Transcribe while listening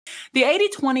The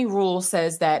 80-20 rule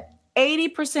says that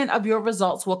 80% of your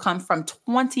results will come from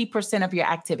 20% of your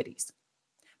activities.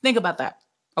 Think about that.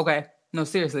 Okay. No,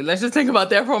 seriously. Let's just think about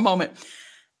that for a moment.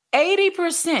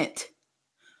 80%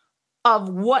 of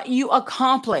what you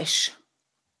accomplish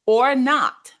or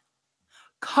not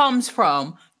comes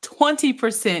from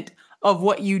 20% of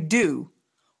what you do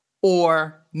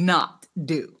or not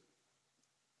do.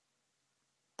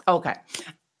 Okay.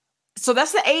 So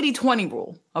that's the 80-20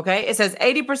 rule, okay? It says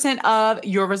 80% of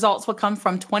your results will come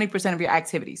from 20% of your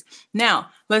activities.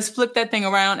 Now, let's flip that thing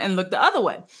around and look the other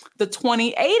way. The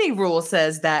 20-80 rule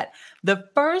says that the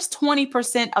first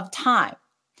 20% of time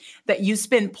that you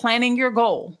spend planning your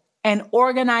goal and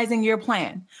organizing your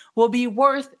plan will be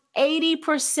worth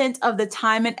 80% of the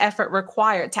time and effort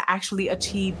required to actually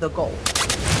achieve the goal.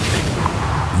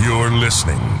 You're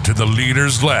listening to The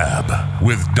Leaders Lab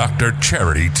with Dr.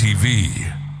 Charity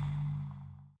TV.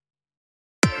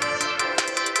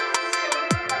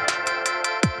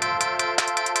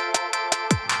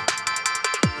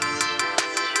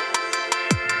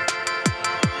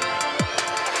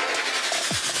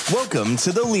 Welcome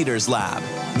to The Leaders Lab,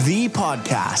 the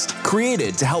podcast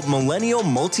created to help millennial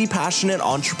multi-passionate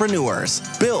entrepreneurs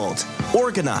build,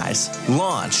 organize,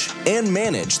 launch, and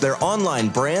manage their online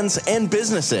brands and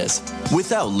businesses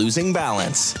without losing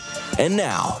balance. And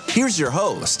now, here's your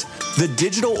host, the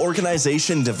digital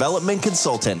organization development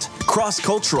consultant,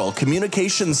 cross-cultural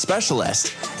communications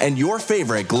specialist, and your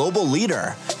favorite global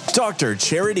leader, Dr.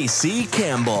 Charity C.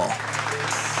 Campbell.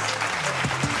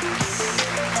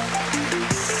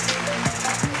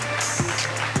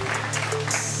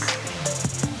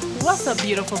 What's up,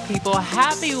 beautiful people?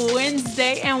 Happy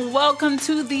Wednesday and welcome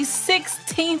to the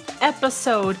 16th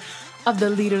episode of the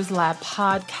Leaders Lab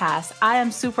podcast. I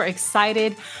am super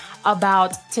excited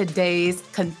about today's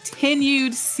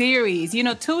continued series.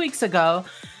 2 weeks ago,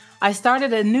 I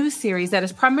started a new series that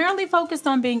is primarily focused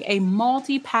on being a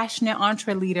multi-passionate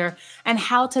entreleader and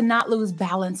how to not lose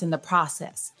balance in the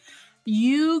process.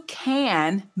 You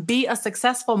can be a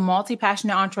successful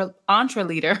multi-passionate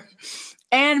entreleader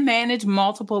and manage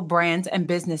multiple brands and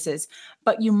businesses,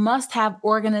 but you must have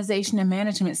organization and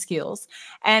management skills.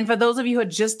 And for those of you who are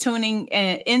just tuning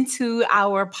into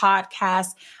our podcast,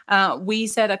 we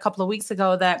said a couple of weeks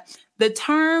ago that the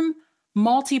term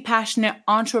multi-passionate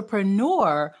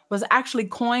entrepreneur was actually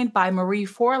coined by Marie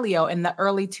Forleo in the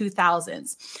early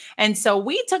 2000s. And so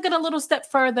we took it a little step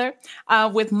further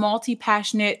with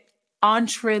multi-passionate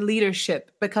entreleadership,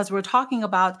 because we're talking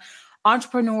about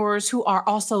entrepreneurs who are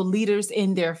also leaders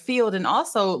in their field and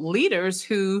also leaders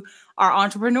who are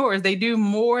entrepreneurs. They do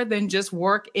more than just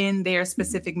work in their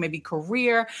specific maybe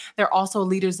career. They're also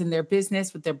leaders in their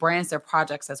business with their brands, their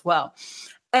projects as well.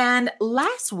 And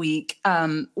last week,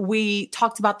 we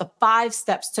talked about the 5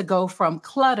 steps to go from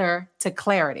clutter to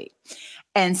clarity.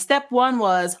 And step 1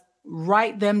 was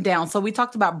write them down. So we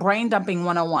talked about brain dumping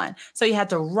 101. So you had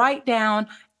to write down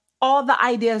all the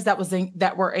ideas that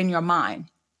were in your mind.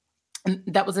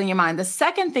 The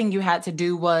second thing you had to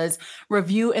do was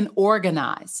review and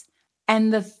organize.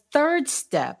 And the third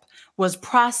step was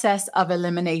process of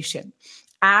elimination.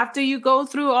 After you go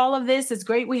through all of this, it's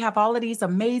great. We have all of these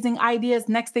amazing ideas.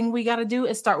 Next thing we got to do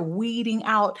is start weeding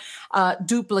out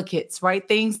duplicates, right?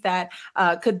 Things that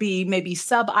could be maybe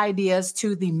sub ideas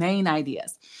to the main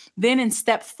ideas. Then in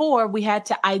step 4, we had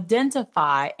to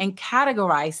identify and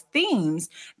categorize themes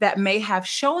that may have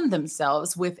shown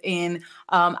themselves within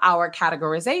our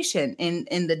categorization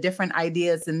in the different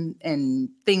ideas and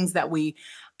things that we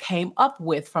came up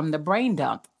with from the brain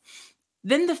dump.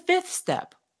 Then the 5th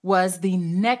step was the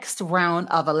next round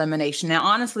of elimination. Now,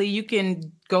 honestly, you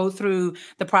can go through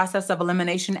the process of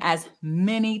elimination as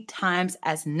many times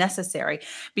as necessary,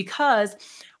 because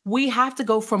we have to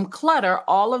go from clutter,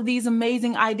 all of these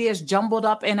amazing ideas jumbled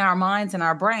up in our minds and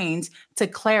our brains, to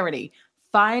clarity,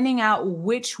 finding out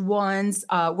which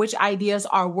ideas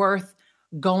are worth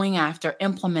going after,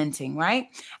 implementing, right?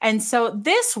 And so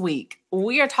this week,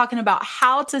 we are talking about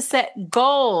how to set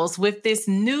goals with this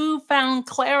newfound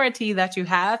clarity that you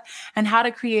have and how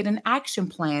to create an action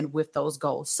plan with those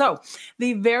goals. So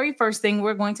the very first thing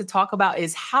we're going to talk about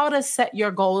is how to set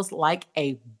your goals like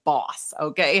a boss,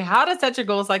 okay? How to set your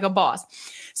goals like a boss.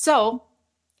 So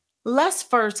let's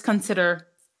first consider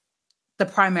the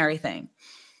primary thing.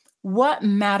 What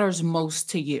matters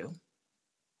most to you?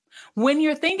 When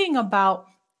you're thinking about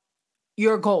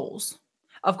your goals,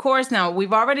 of course, now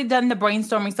we've already done the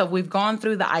brainstorming stuff. We've gone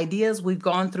through the ideas. We've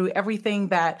gone through everything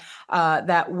that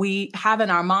we have in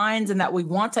our minds and that we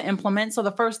want to implement. So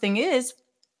the first thing is,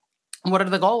 what are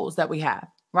the goals that we have,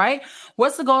 right?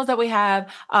 What's the goals that we have?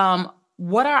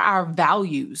 What are our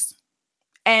values?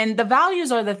 And the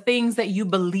values are the things that you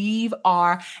believe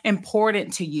are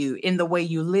important to you in the way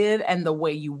you live and the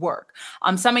way you work.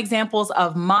 Some examples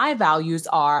of my values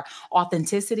are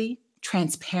authenticity,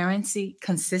 transparency,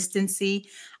 consistency,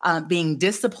 being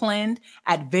disciplined,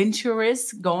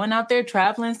 adventurous, going out there,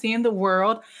 traveling, seeing the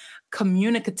world,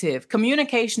 communicative.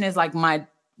 Communication is like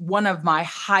one of my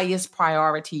highest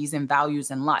priorities and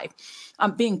values in life.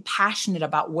 Being passionate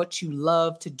about what you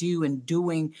love to do and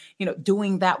doing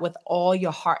that with all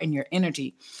your heart and your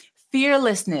energy.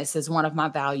 Fearlessness is one of my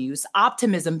values.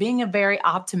 Optimism, being a very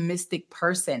optimistic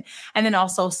person. And then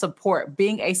also support,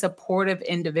 being a supportive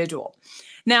individual.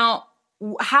 Now,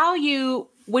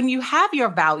 when you have your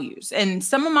values, and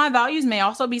some of my values may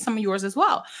also be some of yours as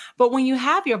well, but when you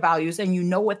have your values and you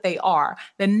know what they are,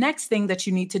 the next thing that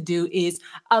you need to do is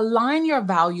align your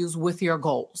values with your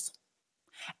goals.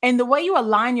 And the way you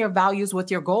align your values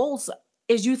with your goals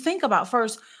is you think about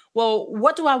first, well,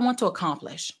 what do I want to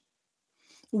accomplish?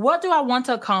 What do I want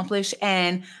to accomplish,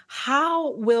 and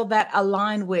how will that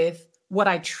align with what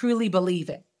I truly believe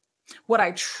in? What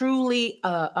I truly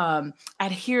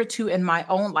adhere to in my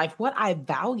own life, what I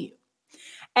value.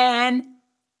 And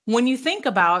when you think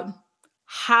about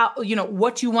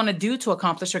what you want to do to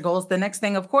accomplish your goals, the next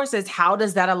thing, of course, is how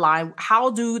does that align?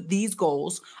 How do these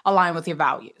goals align with your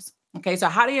values? Okay, so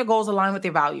how do your goals align with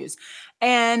your values?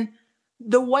 And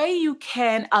the way you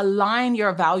can align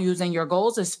your values and your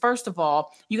goals is, first of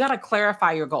all, you got to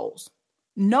clarify your goals.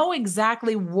 Know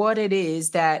exactly what it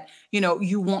is that,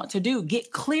 you want to do.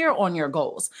 Get clear on your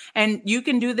goals. And you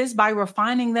can do this by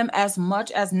refining them as much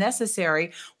as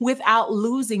necessary without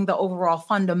losing the overall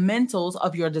fundamentals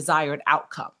of your desired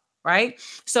outcome. Right?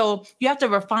 So you have to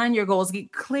refine your goals,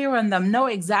 get clear on them, know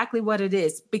exactly what it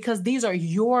is, because these are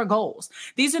your goals.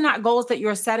 These are not goals that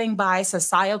you're setting by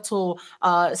societal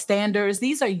standards.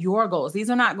 These are your goals.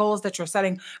 These are not goals that you're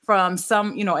setting from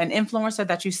some, an influencer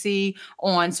that you see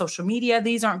on social media.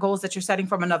 These aren't goals that you're setting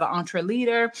from another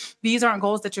entre-leader. These aren't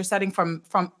goals that you're setting from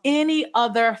any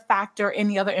other factor,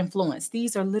 any other influence.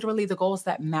 These are literally the goals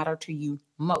that matter to you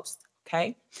most.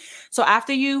 Okay. So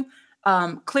after you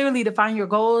clearly define your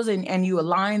goals and you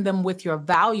align them with your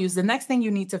values, the next thing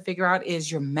you need to figure out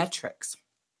is your metrics.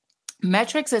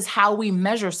 Metrics is how we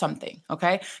measure something,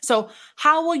 okay? So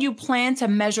how will you plan to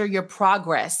measure your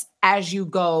progress as you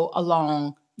go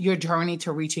along your journey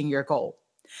to reaching your goal?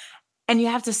 And you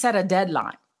have to set a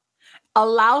deadline.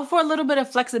 Allow for a little bit of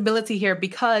flexibility here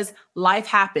because life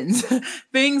happens,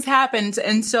 things happen.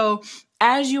 And so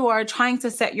as you are trying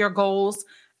to set your goals,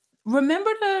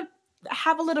 remember to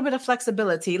have a little bit of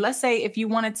flexibility. Let's say if you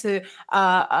wanted to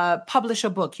publish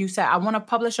a book, you said, I want to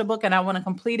publish a book and I want to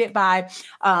complete it by,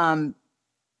 I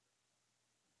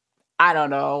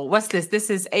don't know, what's this? This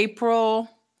is April.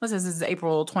 What's this? This is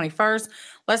April 21st.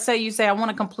 Let's say you say, I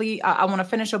want to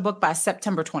finish a book by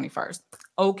September 21st.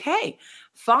 Okay,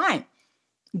 fine.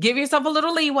 Give yourself a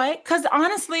little leeway because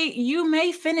honestly, you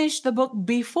may finish the book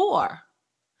before.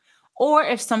 Or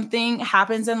if something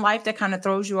happens in life that kind of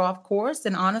throws you off course,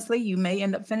 then honestly, you may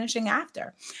end up finishing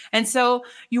after. And so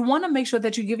you want to make sure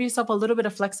that you give yourself a little bit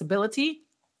of flexibility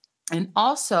and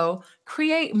also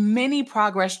create mini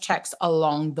progress checks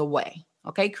along the way.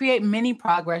 Okay, create mini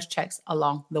progress checks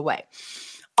along the way.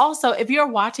 Also, if you're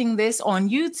watching this on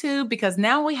YouTube, because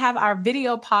now we have our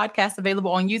video podcast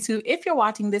available on YouTube, if you're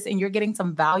watching this and you're getting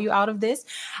some value out of this,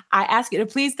 I ask you to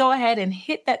please go ahead and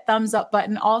hit that thumbs up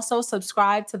button. Also,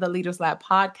 subscribe to the Leaders Lab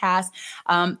podcast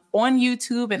on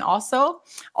YouTube and also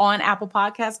on Apple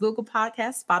Podcasts, Google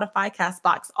Podcasts, Spotify,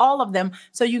 Castbox, all of them,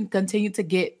 so you can continue to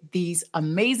get these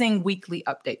amazing weekly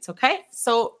updates. Okay,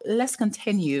 so let's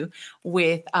continue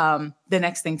with the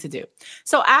next thing to do.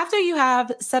 So after you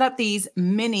have set up these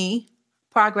mini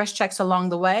progress checks along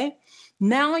the way,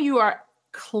 now you are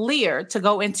clear to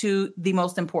go into the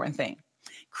most important thing,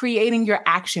 creating your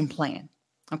action plan.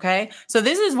 Okay. So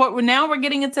this is what we're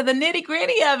getting into the nitty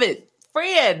gritty of it,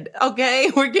 friend.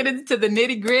 Okay. We're getting into the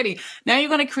nitty gritty. Now you're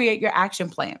going to create your action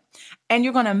plan and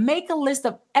you're going to make a list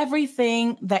of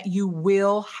everything that you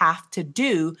will have to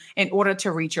do in order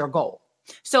to reach your goal.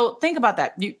 So think about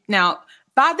that.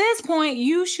 By this point,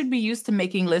 you should be used to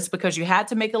making lists because you had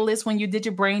to make a list when you did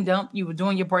your brain dump. You were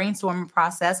doing your brainstorming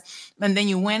process, and then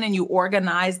you went and you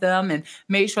organized them and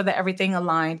made sure that everything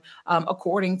aligned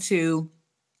according to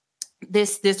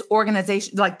this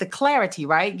organization, like the clarity,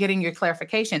 right? Getting your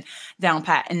clarification down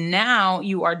pat. And now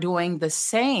you are doing the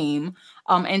same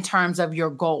in terms of your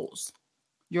goals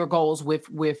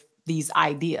with these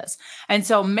ideas. And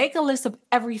so make a list of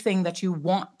everything that you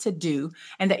want to do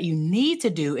and that you need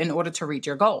to do in order to reach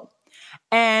your goal.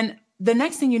 And the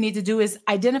next thing you need to do is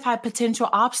identify potential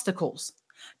obstacles.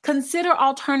 Consider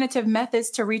alternative methods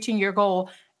to reaching your goal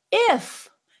if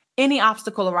any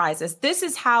obstacle arises. This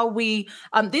is how we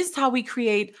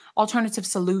create alternative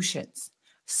solutions.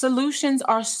 Solutions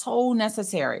are so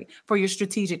necessary for your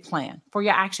strategic plan, for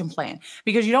your action plan,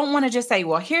 because you don't want to just say,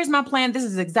 well, here's my plan. This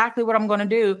is exactly what I'm going to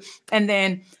do. And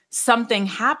then something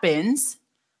happens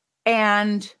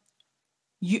and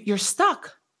you're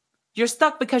stuck. You're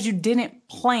stuck because you didn't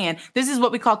plan. This is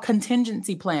what we call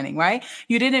contingency planning, right?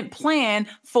 You didn't plan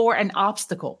for an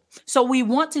obstacle. So we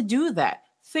want to do that.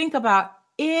 Think about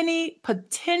any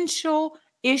potential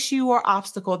issue or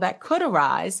obstacle that could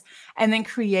arise and then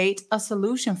create a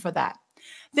solution for that.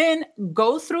 Then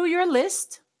go through your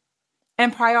list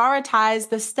and prioritize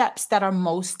the steps that are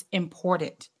most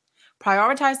important.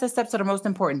 Prioritize the steps that are most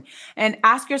important and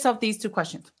ask yourself these two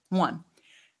questions. One,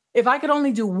 if I could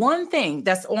only do one thing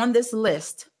that's on this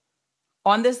list,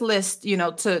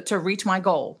 to reach my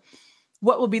goal,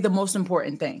 what would be the most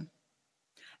important thing?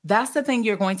 That's the thing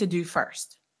you're going to do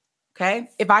first. Okay.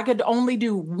 If I could only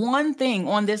do one thing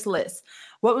on this list,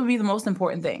 what would be the most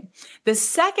important thing? The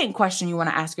second question you want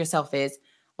to ask yourself is,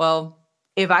 well,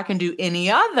 if I can do any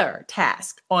other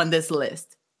task on this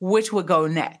list, which would go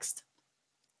next?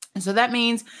 And so that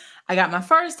means I got my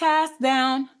first task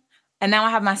down and now I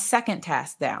have my second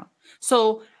task down.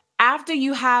 So after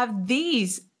you have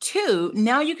these two,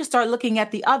 now you can start looking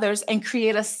at the others and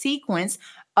create a sequence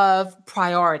of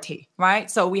priority, right?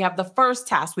 So we have the first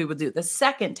task we would do, the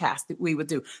second task that we would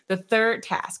do, the third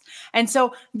task. And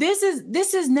so this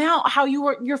is now how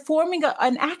you're forming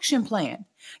an action plan.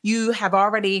 You have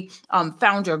already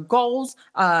found your goals.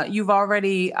 You've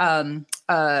already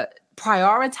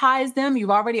prioritized them. You've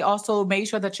already also made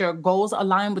sure that your goals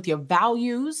align with your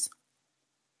values.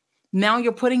 Now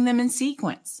you're putting them in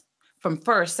sequence from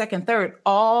first, second, third,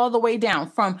 all the way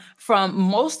down from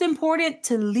most important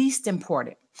to least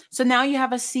important. So now you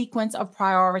have a sequence of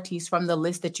priorities from the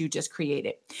list that you just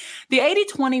created. The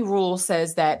 80-20 rule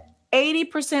says that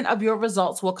 80% of your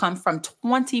results will come from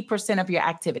 20% of your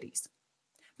activities.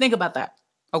 Think about that.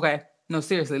 Okay. No,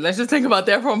 seriously. Let's just think about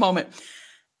that for a moment.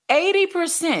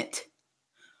 80%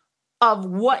 of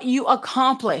what you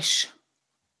accomplish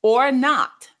or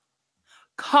not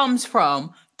comes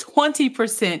from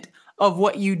 20% of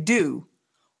what you do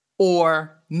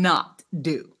or not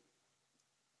do.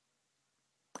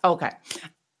 Okay.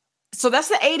 So that's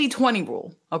the 80-20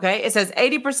 rule. Okay. It says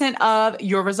 80% of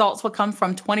your results will come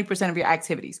from 20% of your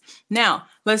activities. Now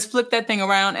let's flip that thing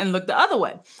around and look the other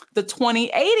way. The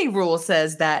 20-80 rule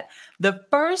says that the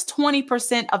first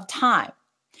 20% of time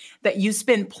that you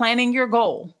spend planning your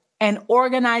goal and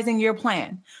organizing your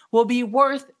plan will be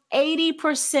worth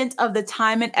 80% of the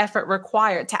time and effort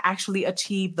required to actually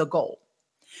achieve the goal.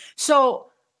 So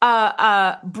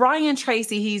Brian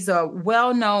Tracy, he's a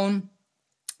well-known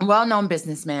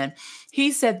businessman.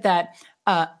 He said that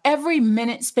every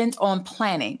minute spent on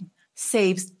planning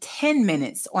saves 10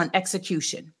 minutes on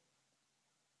execution.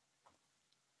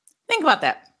 Think about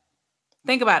that.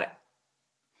 Think about it.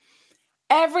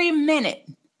 Every minute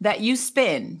that you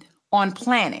spend on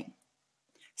planning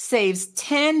saves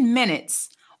 10 minutes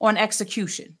on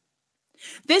execution.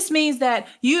 This means that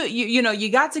you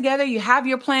got together, you have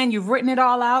your plan, you've written it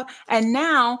all out. And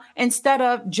now instead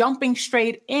of jumping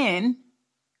straight in,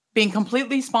 being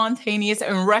completely spontaneous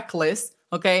and reckless.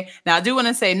 Okay. Now I do want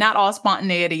to say not all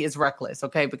spontaneity is reckless.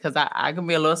 Okay. Because I can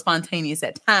be a little spontaneous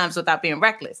at times without being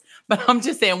reckless, but I'm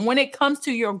just saying when it comes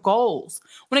to your goals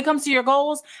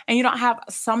and you don't have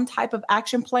some type of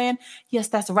action plan, yes,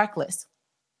 that's reckless.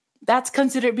 That's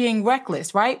considered being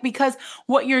reckless, right? Because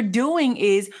what you're doing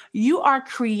is you're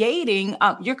creating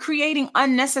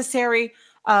unnecessary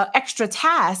extra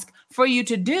task for you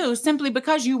to do simply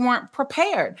because you weren't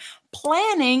prepared.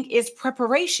 Planning is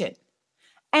preparation,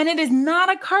 and it is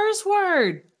not a curse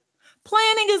word.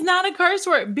 Planning is not a curse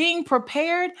word. Being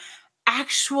prepared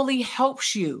actually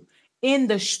helps you in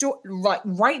the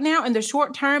right now in the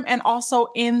short term and also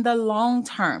in the long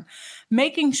term.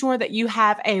 Making sure that you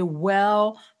have a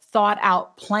well thought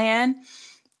out plan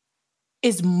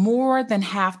is more than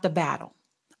half the battle.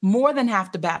 More than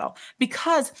half the battle.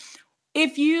 Because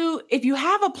if you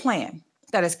have a plan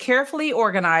that is carefully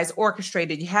organized,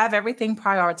 orchestrated, you have everything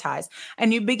prioritized,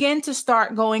 and you begin to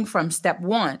start going from step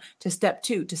 1 to step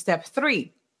 2 to step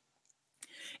 3,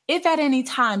 if at any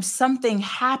time something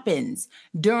happens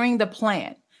during the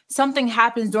plan, something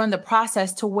happens during the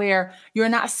process to where you're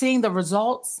not seeing the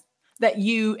results that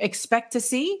you expect to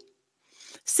see,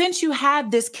 since you have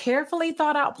this carefully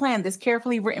thought out plan, this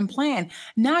carefully written plan,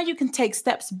 now you can take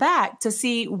steps back to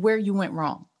see where you went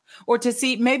wrong, or to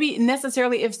see maybe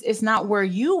necessarily if it's not where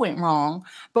you went wrong,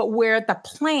 but where the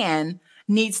plan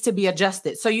needs to be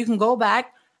adjusted. So you can go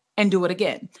back and do it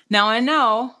again. Now, I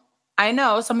know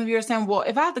some of you are saying, well,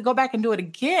 if I have to go back and do it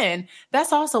again,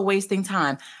 that's also wasting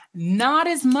time. Not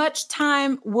as much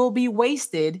time will be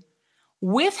wasted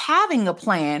with having a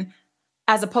plan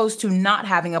as opposed to not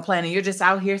having a plan. And you're just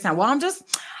out here saying, well,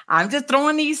 I'm just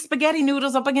throwing these spaghetti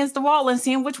noodles up against the wall and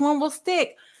seeing which one will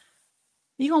stick.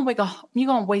 You're going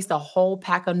to waste a whole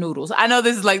pack of noodles. I know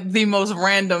this is like the most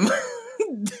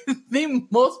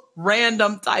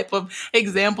random type of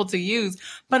example to use,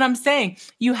 but I'm saying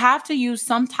you have to use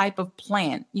some type of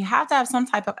plan. You have to have some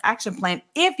type of action plan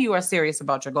if you are serious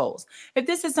about your goals. If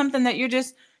this is something that you're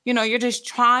just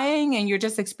trying and you're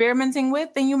just experimenting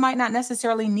with, then you might not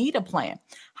necessarily need a plan.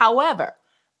 However,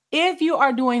 if you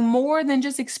are doing more than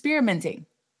just experimenting,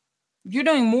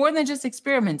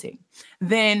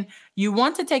 then you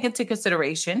want to take into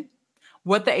consideration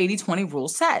what the 80-20 rule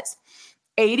says.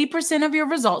 80% of your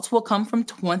results will come from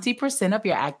 20% of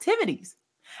your activities.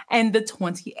 And the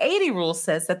 20-80 rule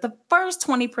says that the first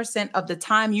 20% of the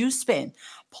time you spend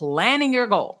planning your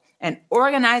goal and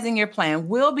organizing your plan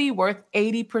will be worth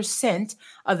 80%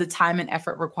 of the time and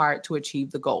effort required to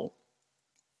achieve the goal.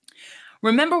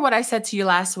 Remember what I said to you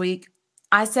last week?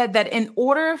 I said that in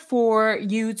order for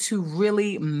you to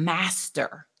really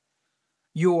master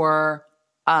your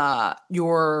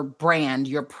brand,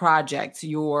 your project,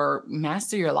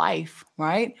 master your life,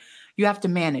 right? You have to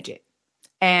manage it.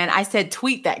 And I said,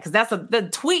 tweet that, because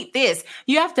tweet this.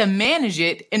 You have to manage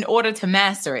it in order to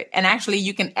master it. And actually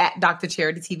you can @ Dr.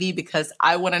 Charity TV, because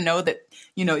I want to know that,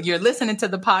 you're listening to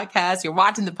the podcast, you're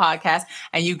watching the podcast,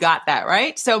 and you got that,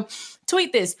 right? So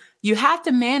tweet this. You have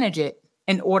to manage it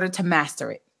in order to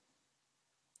master it.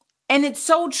 And it's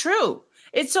so true.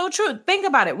 It's so true. Think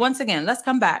about it. Once again, let's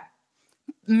come back.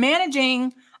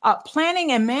 Planning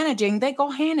and managing, they go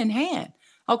hand in hand.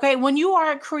 Okay. When you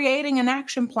are creating an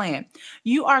action plan,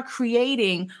 you are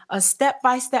creating a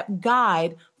step-by-step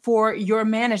guide for your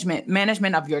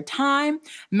management of your time,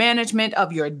 management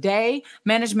of your day,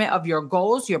 management of your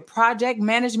goals, your project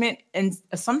management, and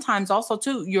sometimes also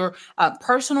too, your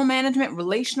personal management,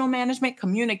 relational management,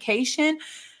 communication.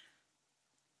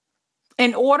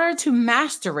 In order to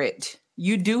master it,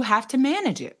 you do have to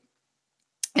manage it.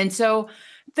 And so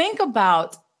think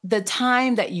about the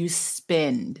time that you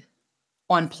spend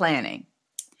on planning.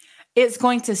 It's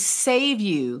going to save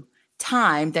you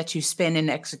time that you spend in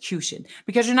execution,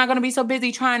 because you're not going to be so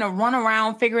busy trying to run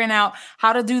around figuring out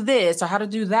how to do this or how to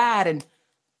do that. And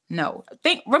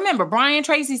remember, Brian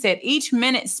Tracy said each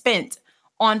minute spent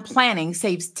on planning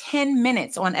saves 10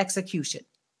 minutes on execution.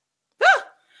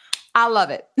 I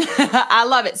love it. I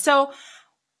love it. So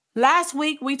last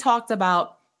week we talked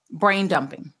about brain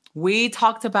dumping. We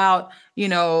talked about,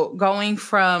 going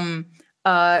from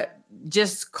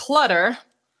just clutter,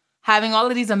 having all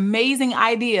of these amazing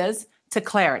ideas, to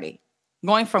clarity,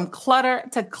 going from clutter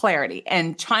to clarity,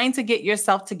 and trying to get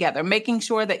yourself together, making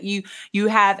sure that you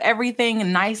have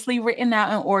everything nicely written out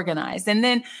and organized. And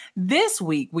then this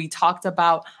week we talked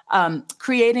about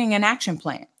creating an action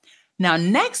plan. Now,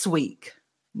 next week,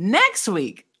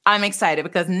 I'm excited,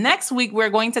 because next week we're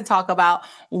going to talk about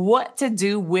what to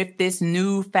do with this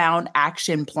newfound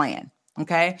action plan.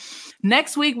 Okay.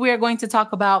 Next week, we are going to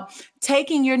talk about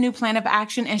taking your new plan of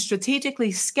action and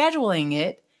strategically scheduling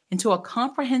it into a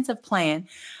comprehensive plan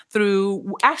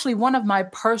through actually one of my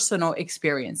personal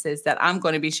experiences that I'm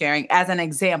going to be sharing as an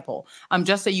example,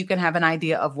 just so you can have an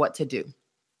idea of what to do.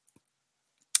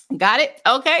 Got it?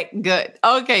 Okay, good.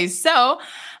 Okay. So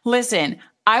listen,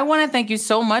 I want to thank you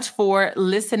so much for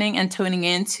listening and tuning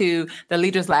in to the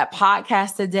Leaders Lab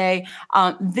podcast today.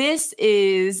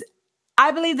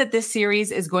 I believe that this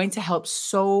series is going to help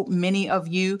so many of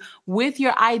you with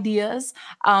your ideas,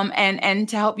 and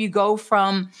to help you go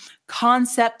from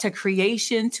concept to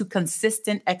creation to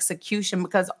consistent execution,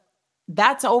 because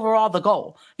that's overall the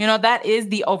goal. That is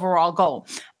the overall goal.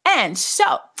 And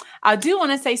so I do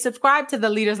want to say, subscribe to the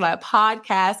Leaders Lab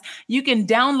podcast. You can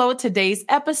download today's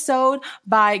episode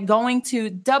by going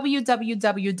to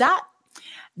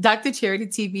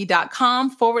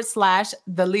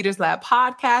www.drcharitytv.com/the Leaders Lab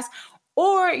podcast.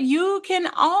 Or you can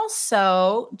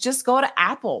also just go to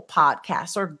Apple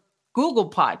Podcasts or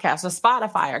Google Podcasts or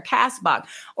Spotify or Castbox,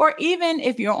 or even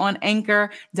if you're on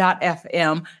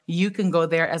anchor.fm, you can go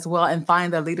there as well and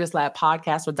find the Leaders Lab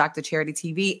podcast with Dr. Charity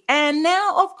TV. And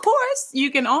now, of course, you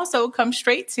can also come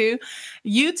straight to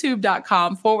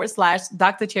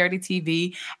youtube.com/Dr. Charity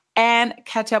TV and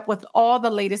catch up with all the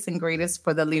latest and greatest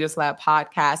for the Leaders Lab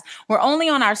podcast. We're only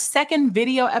on our second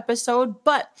video episode,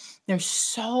 but there's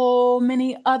so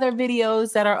many other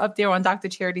videos that are up there on Dr.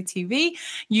 Charity TV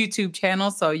YouTube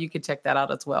channel, so you can check that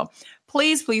out as well.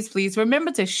 please, please, please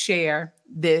remember to share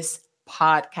this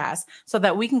podcast so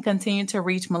that we can continue to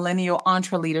reach millennial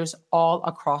entreleaders all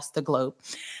across the globe.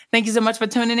 Thank you so much for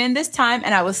tuning in this time,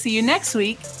 and I will see you next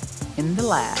week in the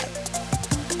lab.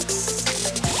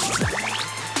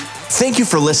 Thank you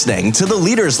for listening to the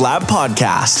Leaders Lab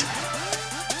podcast.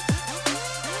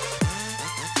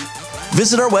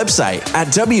 Visit our website at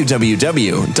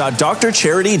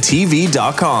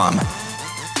www.drcharitytv.com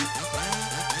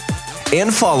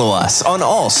and follow us on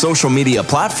all social media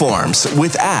platforms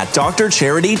with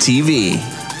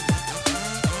 @DrCharityTV.